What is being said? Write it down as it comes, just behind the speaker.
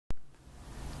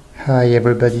Hi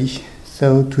everybody,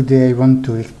 so today I want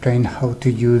to explain how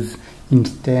to use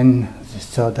Inst10, the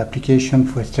third application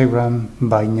for Instagram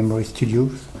by Nemory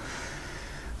Studios.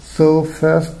 So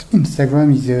first,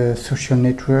 Instagram is a social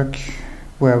network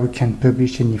where we can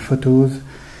publish any photos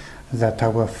that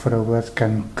our followers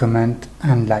can comment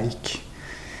and like.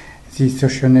 This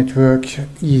social network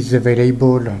is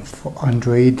available for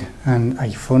Android and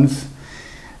iPhones,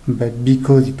 but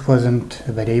because it wasn't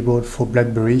available for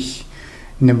BlackBerry,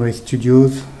 Nemory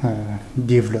Studios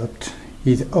developed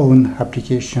his own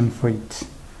application for it.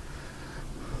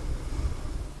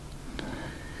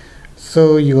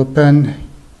 So you open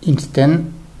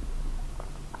Inst10,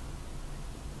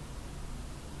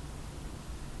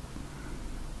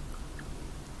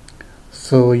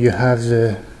 so you have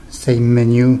the same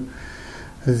menu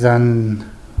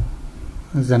than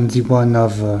the one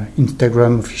of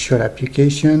Instagram official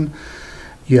application.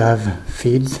 You have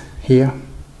feeds here,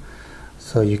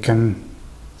 so you can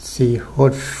see all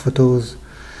photos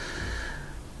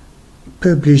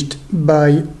published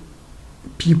by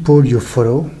people you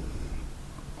follow.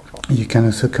 You can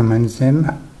also comment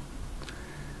them.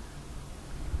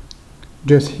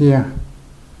 Just here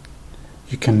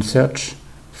you can search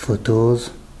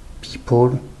photos,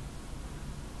 people,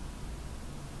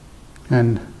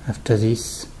 and after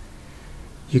this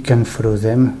you can follow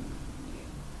them.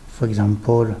 For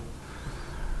example,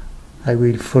 I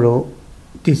will follow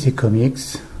DC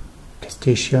Comics,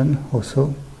 PlayStation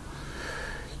also.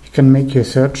 You can make your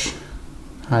search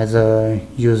either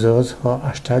users or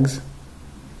hashtags.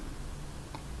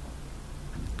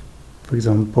 For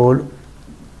example,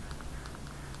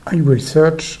 I will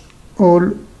search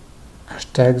all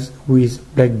hashtags with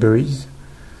blackberries,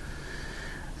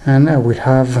 and I will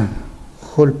have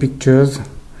all pictures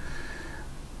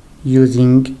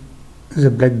using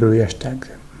the BlackBerry hashtag.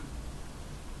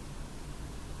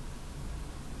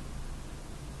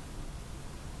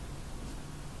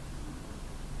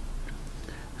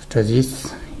 After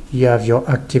this, you have your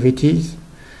activities,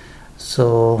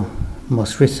 so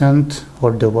most recent,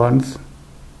 all the ones,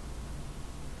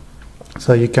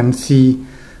 so you can see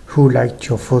who liked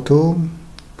your photo,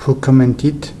 who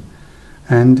commented,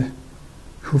 and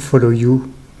who follow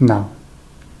you now.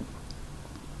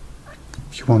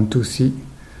 If you want to see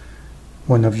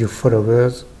one of your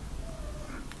followers,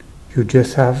 you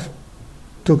just have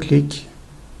to click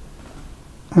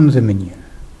on the menu.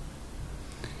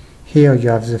 Here you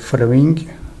have the following,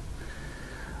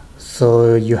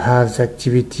 so you have the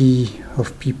activity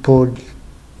of people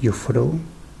you follow,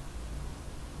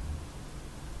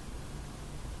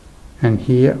 and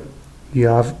here you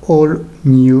have all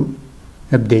new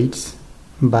updates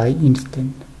by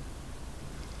Inst10.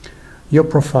 Your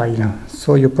profile,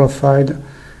 so your profile,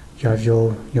 you have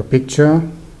your picture,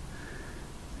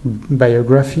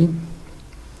 biography,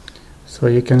 so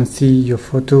you can see your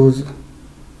photos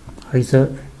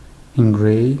either in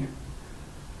gray,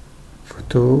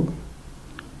 photo,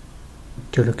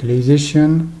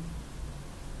 geolocalization,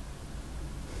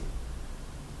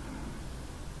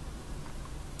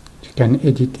 you can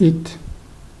edit it,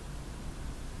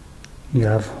 you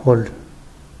have all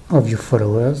of your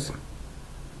followers,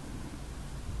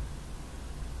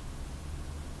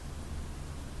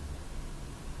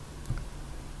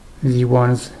 the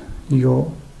ones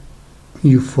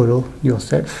you follow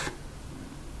yourself,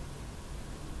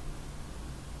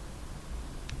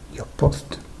 your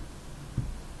post,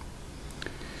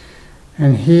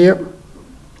 and here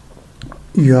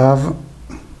you have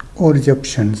all the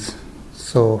options,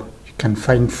 so you can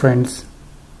find friends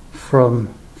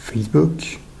from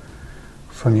Facebook,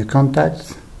 from your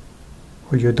contacts,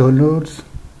 all your downloads,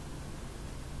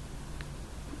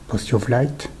 post your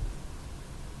flight,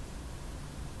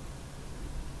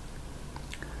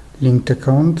 linked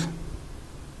account,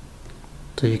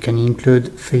 so you can include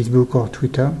Facebook or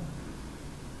Twitter.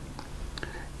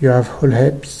 You have all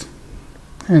apps,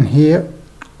 and here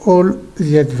all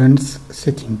the advanced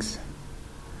settings,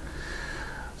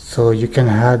 so you can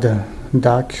add a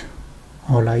dark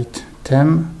or light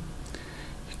theme.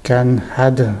 You can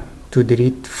add to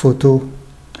delete photo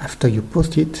after you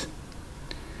post it.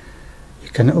 You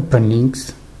can open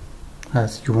links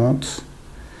as you want,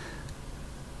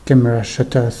 camera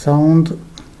shutter sound,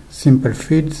 simple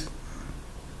feeds,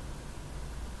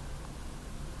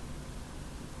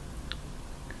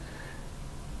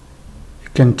 you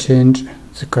can change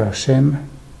the color scheme,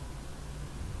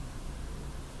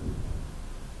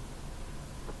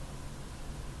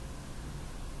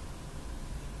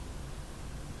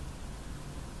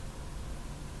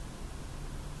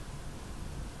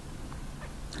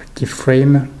 active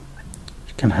frame,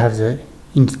 you can have the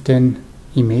Inst10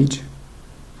 image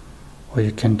or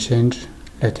you can change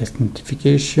latest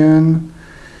notification,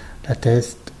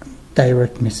 latest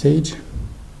direct message,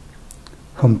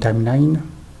 home timeline.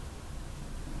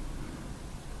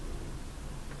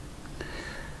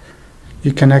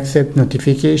 You can accept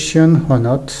notification or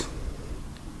not,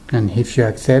 and if you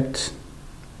accept,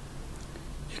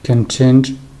 you can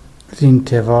change the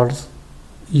intervals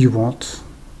you want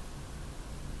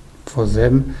for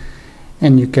them,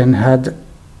 and you can add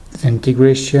the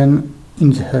integration in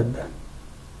the hub.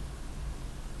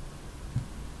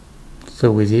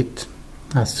 So with it,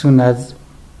 as soon as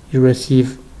you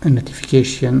receive a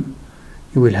notification,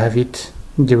 you will have it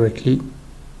directly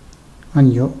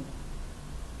on your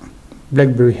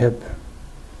BlackBerry hub.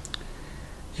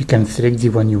 You can select the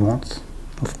one you want,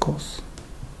 of course.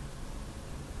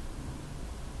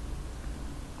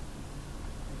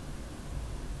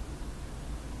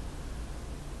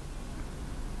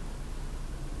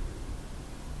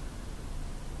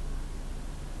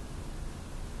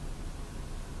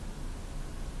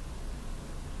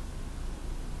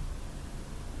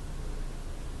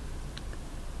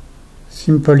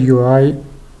 Simple UI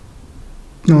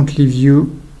don't leave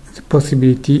you the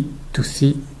possibility to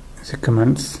see the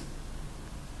commands,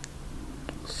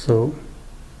 so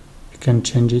you can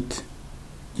change it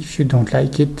if you don't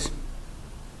like it.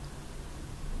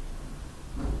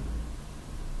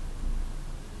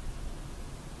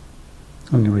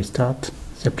 Only restart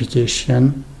the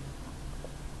application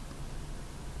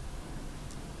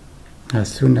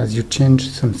as soon as you change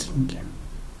something.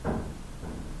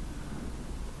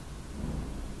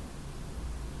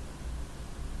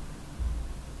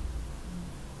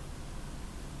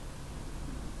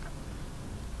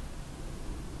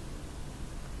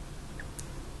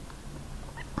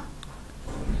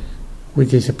 With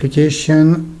this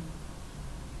application,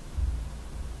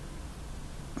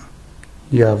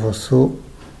 you have also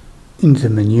in the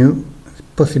menu the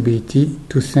possibility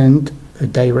to send a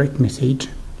direct message.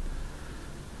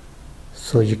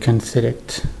 So you can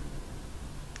select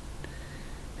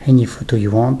any photo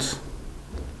you want.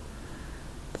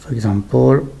 For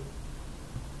example,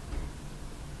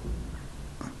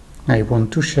 I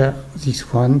want to share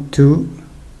this one to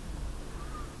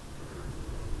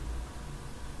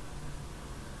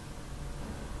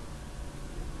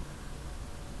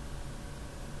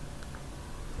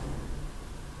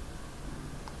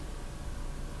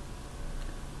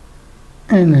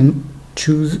and then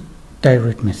choose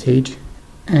direct message,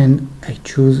 and I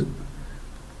choose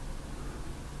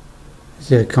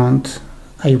the account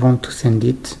I want to send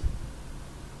it.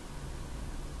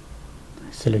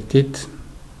 Select it,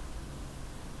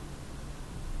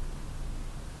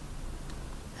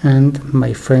 and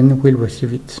my friend will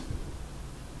receive it.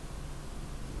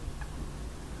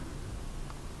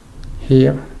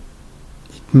 Here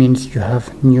it means you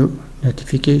have new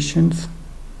notifications.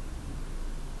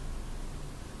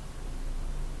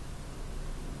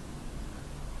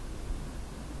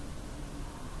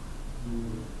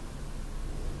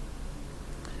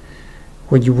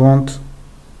 When you want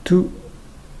to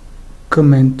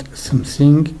comment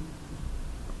something,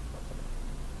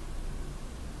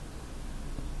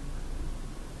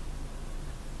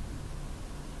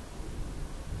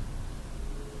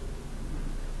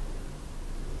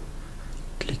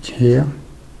 click here,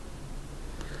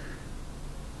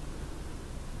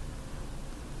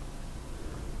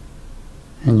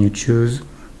 and you choose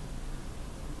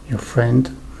your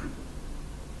friend.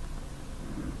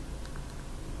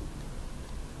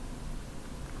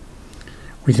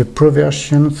 With a Pro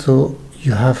version, so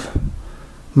you have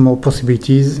more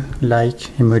possibilities like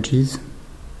emojis.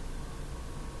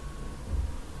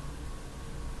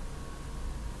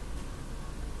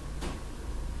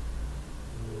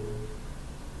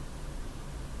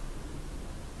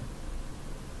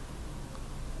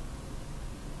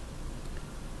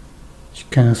 You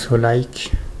can also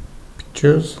like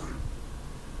pictures.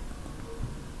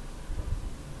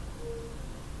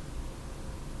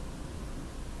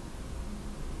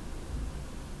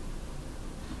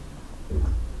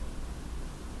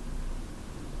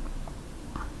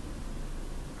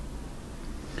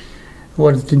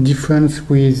 What's the difference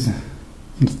with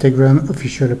Instagram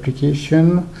official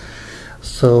application?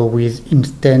 So with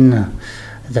Inst10,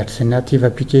 that's a native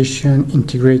application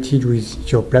integrated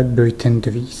with your BlackBerry 10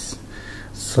 device.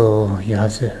 So you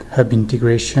have the hub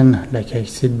integration, like I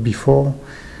said before,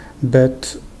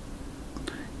 but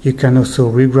you can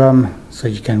also regram, so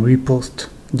you can repost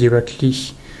directly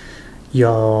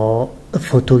a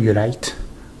photo you liked.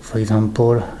 For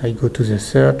example, I go to the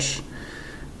search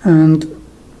and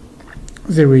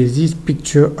there is this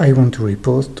picture I want to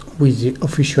repost. With the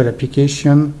official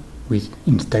application with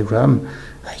Instagram,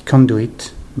 I can't do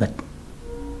it, but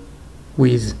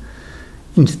with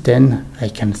Inst10, I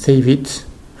can save it,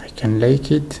 I can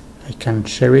like it, I can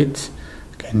share it,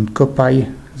 I can copy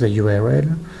the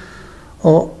URL,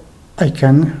 or I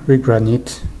can rerun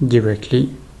it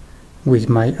directly with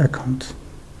my account.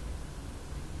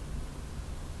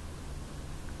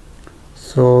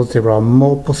 So there are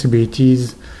more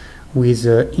possibilities with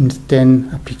the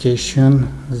Inst10 application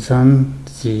than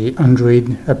the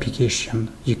Android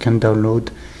application you can download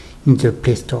in the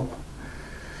Play Store.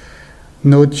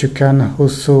 Note, you can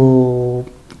also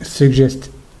suggest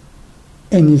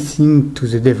anything to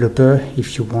the developer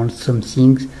if you want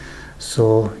something,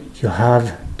 so you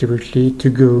have directly to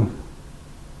go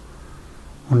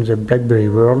on the BlackBerry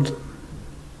world.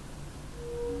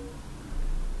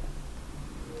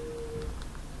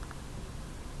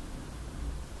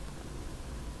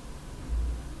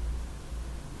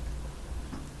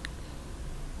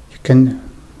 You can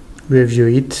review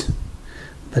it,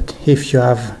 but if you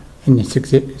have any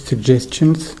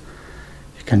suggestions,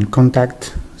 you can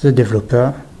contact the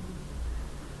developer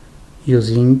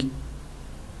using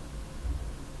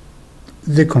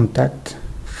the contact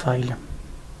file.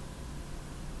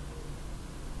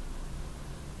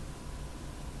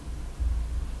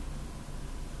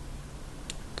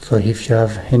 So if you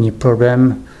have any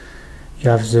problem, you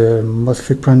have the most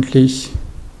frequently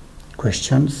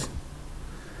questions.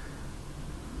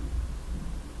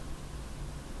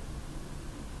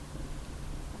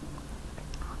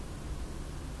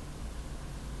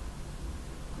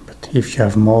 But if you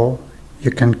have more,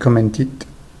 you can comment it.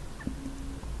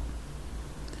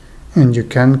 And you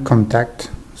can contact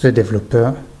the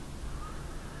developer.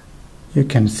 You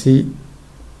can see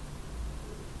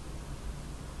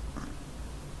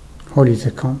all his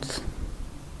accounts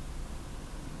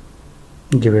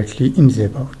directly in the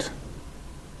About.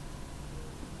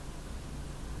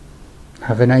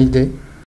 Have a nice day.